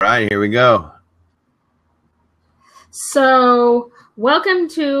right, here we go. So, welcome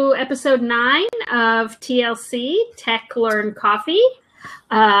to episode 9 of TLC, Tech Learn Coffee.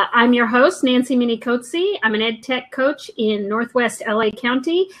 I'm your host, Nancy Minicozzi. I'm an ed tech coach in Northwest LA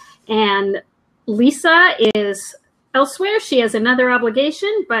County, and Lisa is elsewhere. She has another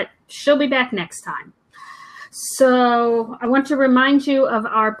obligation, but she'll be back next time. So I want to remind you of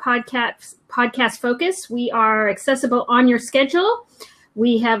our podcast focus. We are accessible on your schedule.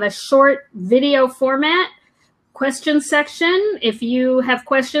 We have a short video format question section. If you have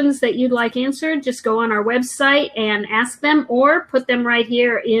questions that you'd like answered, just go on our website and ask them, or put them right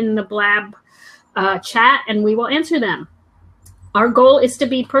here in the Blab chat and we will answer them. Our goal is to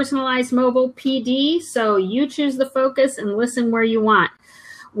be personalized mobile PD, so you choose the focus and listen where you want.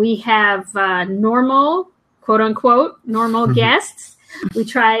 We have normal, quote unquote, normal guests. We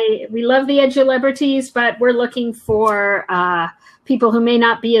love the edge-celebrities, but we're looking for people who may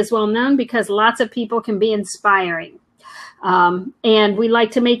not be as well known, because lots of people can be inspiring. And we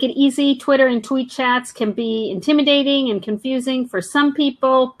like to make it easy. Twitter and tweet chats can be intimidating and confusing for some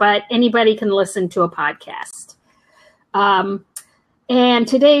people, but anybody can listen to a podcast. And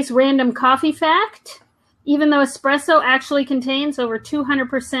today's random coffee fact: even though espresso actually contains over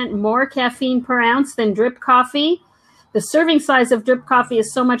 200% more caffeine per ounce than drip coffee, the serving size of drip coffee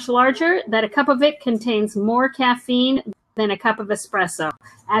is so much larger that a cup of it contains more caffeine than a cup of espresso,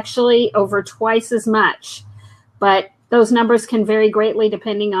 actually over twice as much. But those numbers can vary greatly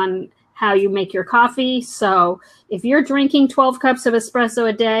depending on how you make your coffee. So if you're drinking 12 cups of espresso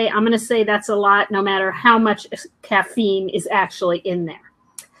a day, I'm going to say that's a lot, no matter how much caffeine is actually in there.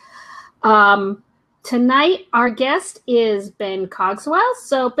 Tonight, our guest is Ben Cogswell.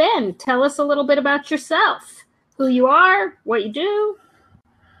 So Ben, tell us a little bit about yourself, who you are, what you do.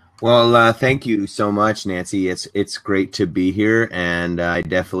 Well, thank you so much, Nancy. It's great to be here, and I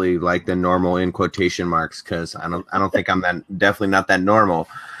definitely like the normal in quotation marks, because I don't think I'm definitely not that normal.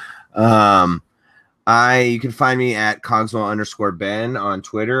 You can find me at Cogswell_Ben on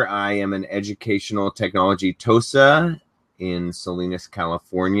Twitter. I am an educational technology TOSA in Salinas,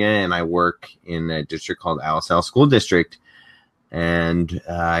 California, and I work in a district called Alisal School District, and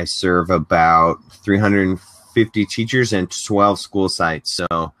I serve about 350 teachers and 12 school sites.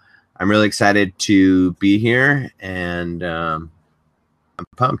 So I'm really excited to be here, and I'm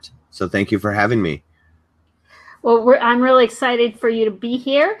pumped. So thank you for having me. Well, I'm really excited for you to be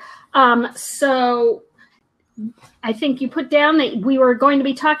here. So I think you put down that we were going to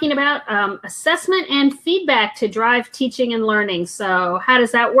be talking about assessment and feedback to drive teaching and learning. So how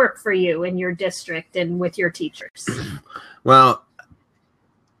does that work for you in your district and with your teachers? Well,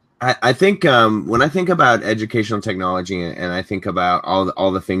 I think when I think about educational technology and I think about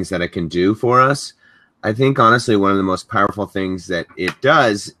all the things that it can do for us, I think honestly one of the most powerful things that it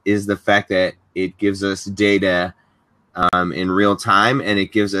does is the fact that it gives us data in real time, and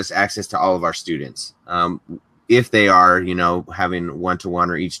it gives us access to all of our students. If they are, having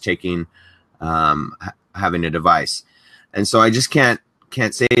one-to-one or each taking, having a device. And so I just can't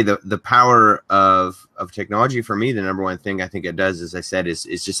say the power of technology for me. The number one thing I think it does, as I said, is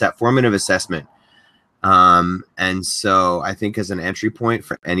just that formative assessment. And so I think as an entry point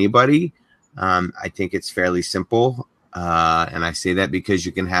for anybody, I think it's fairly simple. And I say that because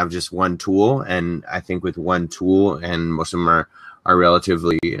you can have just one tool, and I think with one tool, and most of them are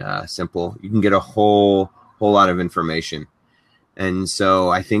relatively simple, you can get a whole lot of information. And so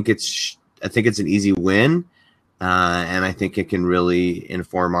I think it's an easy win. And I think it can really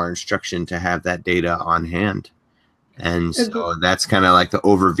inform our instruction to have that data on hand. And so that's kind of like the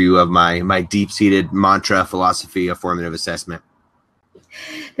overview of my deep-seated mantra philosophy of formative assessment.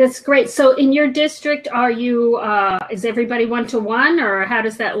 That's great. So in your district, are you, is everybody one-to-one, or how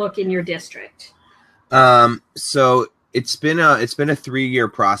does that look in your district? So it's been a 3-year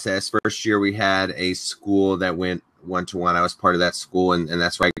process. First year we had a school that went one-to-one. I was part of that school, and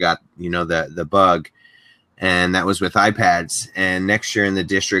that's where I got, the bug. And that was with iPads. And next year in the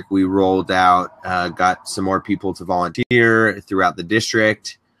district, we rolled out, got some more people to volunteer throughout the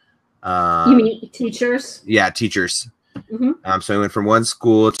district. You mean teachers? Yeah, teachers. Mm-hmm. So I went from one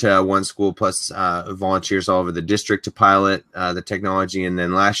school to one school plus volunteers all over the district to pilot the technology. And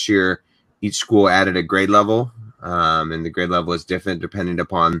then last year, each school added a grade level. And the grade level is different depending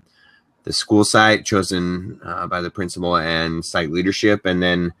upon the school site chosen by the principal and site leadership. And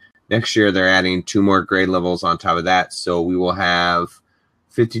then next year, they're adding 2 more grade levels on top of that. So we will have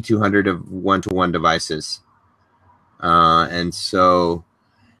 5,200 of one-to-one devices. And so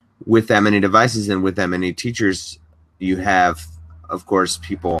with that many devices and with that many teachers, you have, of course,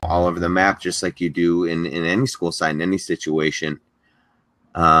 people all over the map, just like you do in any school site, in any situation.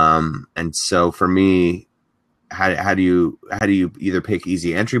 And so for me, how do you either pick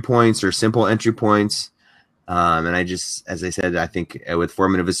easy entry points or simple entry points? And as I said, I think with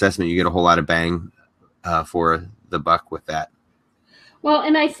formative assessment, you get a whole lot of bang for the buck with that. Well,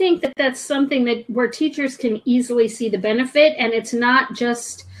 and I think that that's something that where teachers can easily see the benefit, and it's not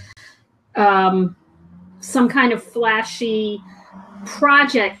just some kind of flashy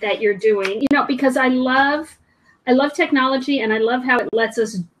project that you're doing, because I love technology, and I love how it lets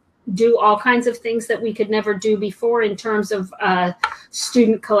us do all kinds of things that we could never do before in terms of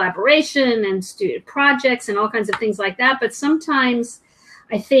student collaboration and student projects and all kinds of things like that. But sometimes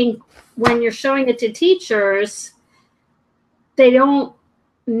I think when you're showing it to teachers, they don't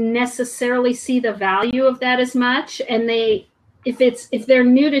necessarily see the value of that as much. And if they're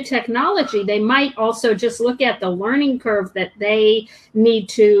new to technology, they might also just look at the learning curve that they need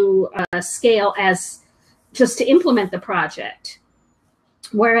to scale as just to implement the project.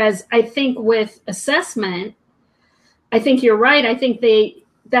 Whereas I think with assessment, I think you're right. I think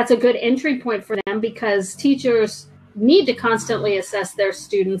that's a good entry point for them, because teachers need to constantly assess their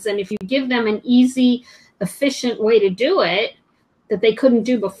students. And if you give them an easy, efficient way to do it that they couldn't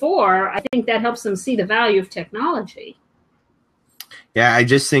do before, I think that helps them see the value of technology. Yeah, I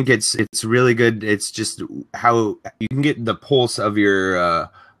just think it's really good. It's just how you can get the pulse of your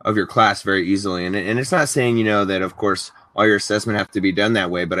class very easily. And it's not saying, that of course all your assessment have to be done that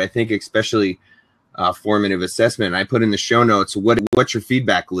way, but I think especially formative assessment, I put in the show notes, what's your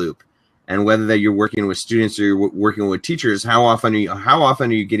feedback loop? And whether that you're working with students or you're working with teachers, how often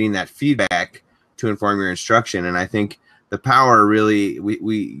are you getting that feedback to inform your instruction? And I think the power really,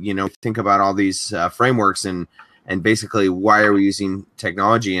 we think about all these frameworks and basically why are we using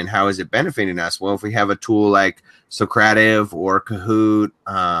technology and how is it benefiting us? Well, if we have a tool like Socrative or Kahoot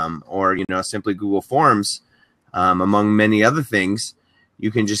or simply Google Forms, among many other things,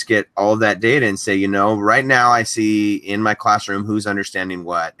 you can just get all of that data and say, right now I see in my classroom who's understanding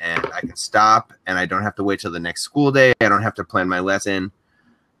what, and I can stop and I don't have to wait till the next school day. I don't have to plan my lesson.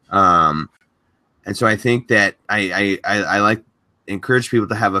 And so I think that I like encourage people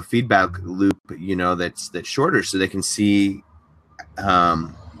to have a feedback loop, that's shorter, so they can see,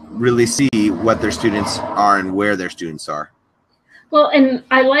 really see what their students are and where their students are. Well, and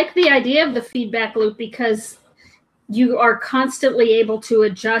I like the idea of the feedback loop because you are constantly able to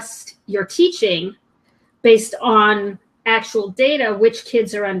adjust your teaching based on actual data, which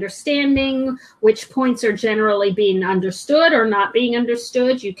kids are understanding, which points are generally being understood or not being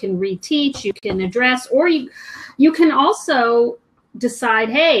understood. You can reteach, you can address, or you can also decide,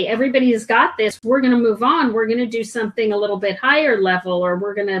 hey, everybody's got this. We're going to move on. We're going to do something a little bit higher level, or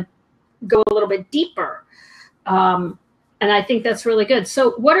we're going to go a little bit deeper. And I think that's really good.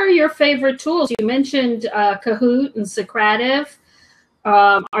 So what are your favorite tools? You mentioned Kahoot and Socrative.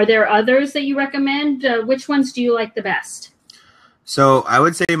 Are there others that you recommend? Which ones do you like the best? So I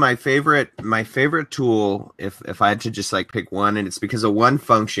would say my favorite tool, if I had to just pick one, and it's because of one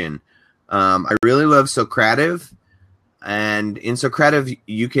function, I really love Socrative. And in Socrative,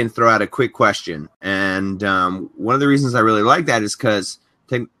 you can throw out a quick question. And one of the reasons I really like that is because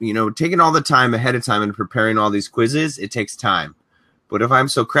taking all the time ahead of time and preparing all these quizzes, it takes time. But if I'm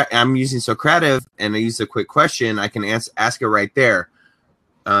using Socrative and I use a quick question, I can ask it right there.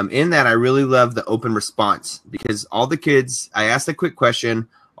 In that, I really love the open response, because all the kids, I ask the quick question,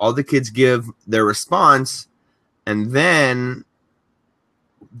 all the kids give their response, and then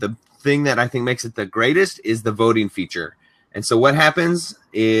the thing that I think makes it the greatest is the voting feature. And so what happens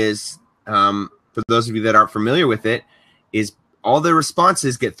is, for those of you that aren't familiar with it, is all the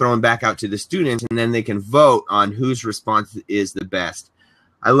responses get thrown back out to the students, and then they can vote on whose response is the best.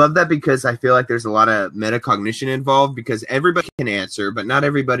 I love that because I feel like there's a lot of metacognition involved, because everybody can answer, but not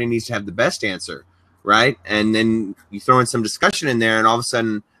everybody needs to have the best answer, right? And then you throw in some discussion in there, and all of a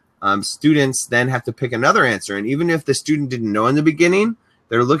sudden students then have to pick another answer. And even if the student didn't know in the beginning,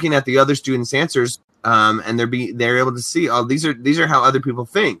 they're looking at the other students' answers, and they're able to see, oh, these are how other people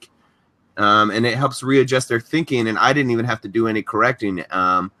think. And it helps readjust their thinking, and I didn't even have to do any correcting.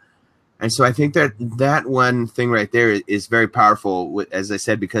 And so I think that one thing right there is very powerful, as I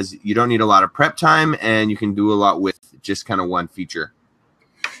said, because you don't need a lot of prep time, and you can do a lot with just kind of one feature.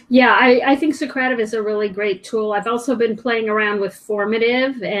 Yeah, I think Socrative is a really great tool. I've also been playing around with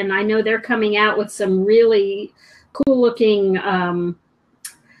Formative, and I know they're coming out with some really cool-looking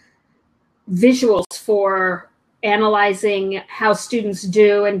visuals for analyzing how students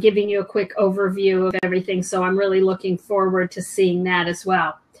do and giving you a quick overview of everything. So I'm really looking forward to seeing that as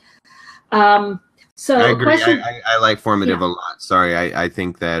well. So I agree. I like Formative a lot. Sorry, I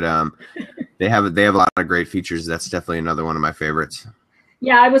think that they have a lot of great features. That's definitely another one of my favorites.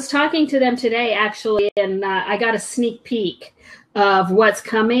 Yeah, I was talking to them today, actually, and I got a sneak peek of what's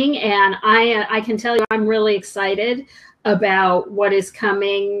coming, and I can tell you I'm really excited about what is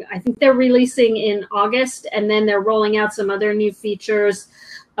coming. I think they're releasing in August, and then they're rolling out some other new features,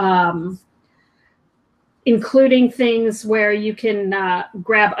 including things where you can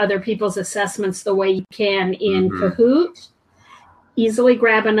grab other people's assessments the way you can in Kahoot. Easily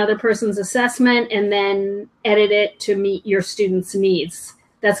grab another person's assessment and then edit it to meet your students' needs.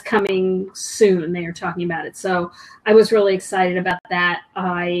 That's coming soon. They are talking about it. So I was really excited about that.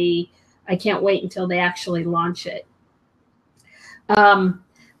 I can't wait until they actually launch it.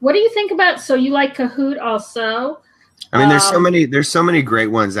 What do you think about, so you like Kahoot also? I mean, there's so many great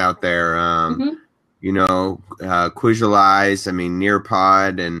ones out there. You know, Quizalize, I mean,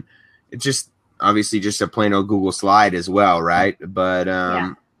 Nearpod, and it just, obviously just a plain old Google slide as well, right? But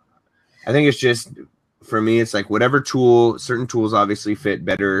I think it's just, for me, it's like whatever tool, certain tools obviously fit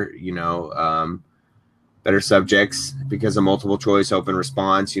better, you know, better subjects because of multiple choice, open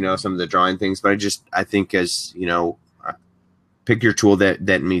response, you know, some of the drawing things. But I think as, you know, pick your tool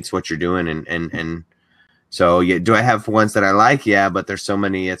that meets what you're doing. And so, yeah, do I have ones that I like? Yeah, but there's so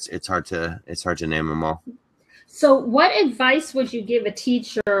many, it's hard to name them all. So what advice would you give a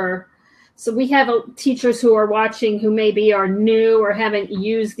teacher? So we have teachers who are watching who maybe are new or haven't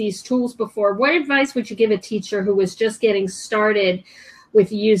used these tools before. What advice would you give a teacher who was just getting started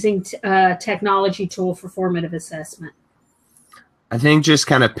with using a technology tool for formative assessment? I think just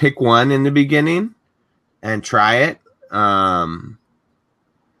kind of pick one in the beginning and try it.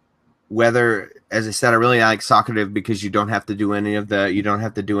 Whether, as I said, I really like Socrative because you don't have to do any of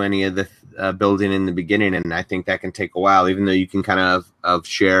the building in the beginning, and I think that can take a while, even though you can kind of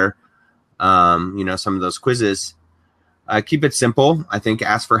share you know, some of those quizzes. Keep it simple. I think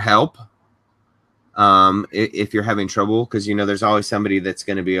ask for help if you're having trouble, because, you know, there's always somebody that's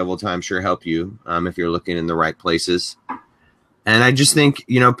going to be able to, I'm sure, help you if you're looking in the right places. And I just think,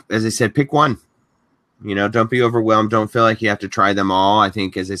 you know, as I said, pick one. You know, don't be overwhelmed. Don't feel like you have to try them all. I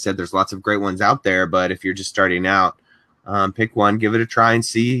think, as I said, there's lots of great ones out there, but if you're just starting out, pick one, give it a try, and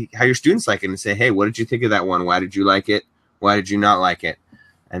see how your students like it, and say, hey, what did you think of that one? Why did you like it? Why did you not like it?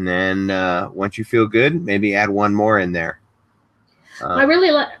 And then once you feel good, maybe add one more in there. I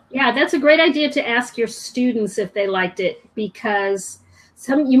really like, yeah, that's a great idea to ask your students if they liked it, because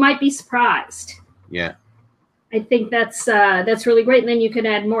you might be surprised. Yeah, I think that's really great, and then you can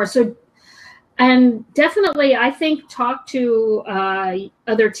add more. So, and definitely, I think talk to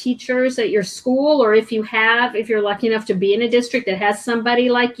other teachers at your school, or if you're lucky enough to be in a district that has somebody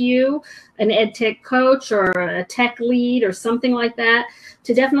like you, an ed tech coach or a tech lead or something like that,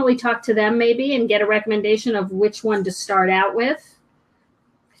 to definitely talk to them maybe and get a recommendation of which one to start out with.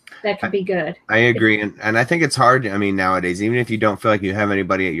 That could be good. I agree. And I think it's hard. I mean, nowadays, even if you don't feel like you have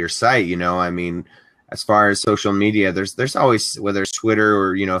anybody at your site, you know, I mean, as far as social media, there's always, whether it's Twitter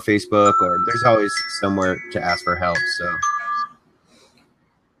or, you know, Facebook, or there's always somewhere to ask for help. So.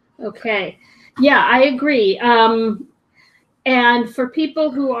 Okay. Yeah, I agree. And for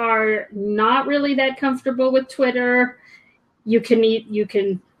people who are not really that comfortable with Twitter, you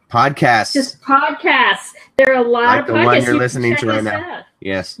can podcasts. Just podcasts. There are a lot like of the podcasts one you're listening to right now. Out.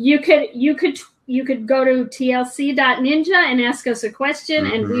 Yes. You could go to tlc.ninja and ask us a question,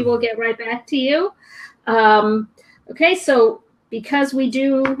 and we will get right back to you. Okay, so because we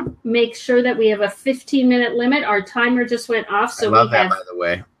do make sure that we have a 15-minute limit, our timer just went off. So I love that, by the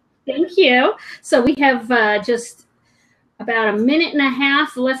way. Thank you. So we have just about a minute and a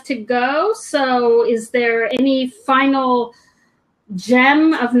half left to go. So is there any final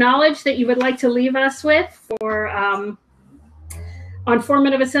gem of knowledge that you would like to leave us with for on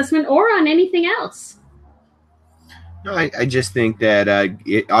formative assessment or on anything else? No, I just think that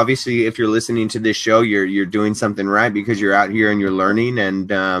obviously, if you're listening to this show, you're doing something right, because you're out here and you're learning, and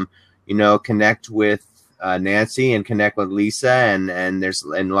you know, connect with Nancy and connect with Lisa, and there's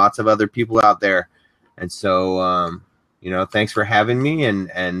lots of other people out there, and so you know, thanks for having me,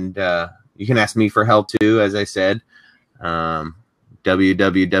 and you can ask me for help too, as I said.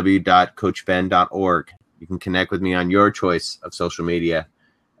 www.coachben.org. You can connect with me on your choice of social media.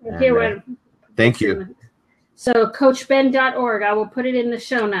 Thank you. So coachben.org. I will put it in the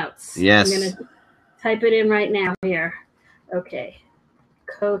show notes. Yes. I'm going to type it in right now here. Okay.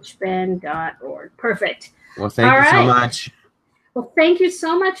 coachben.org. Perfect. Well, thank you so much. Well, thank you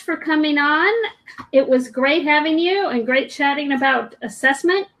so much for coming on. It was great having you and great chatting about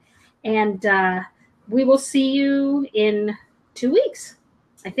assessment. And we will see you in 2 weeks,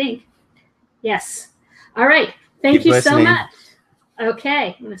 I think. Yes. All right. Thank you so much.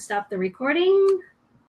 Okay. I'm going to stop the recording.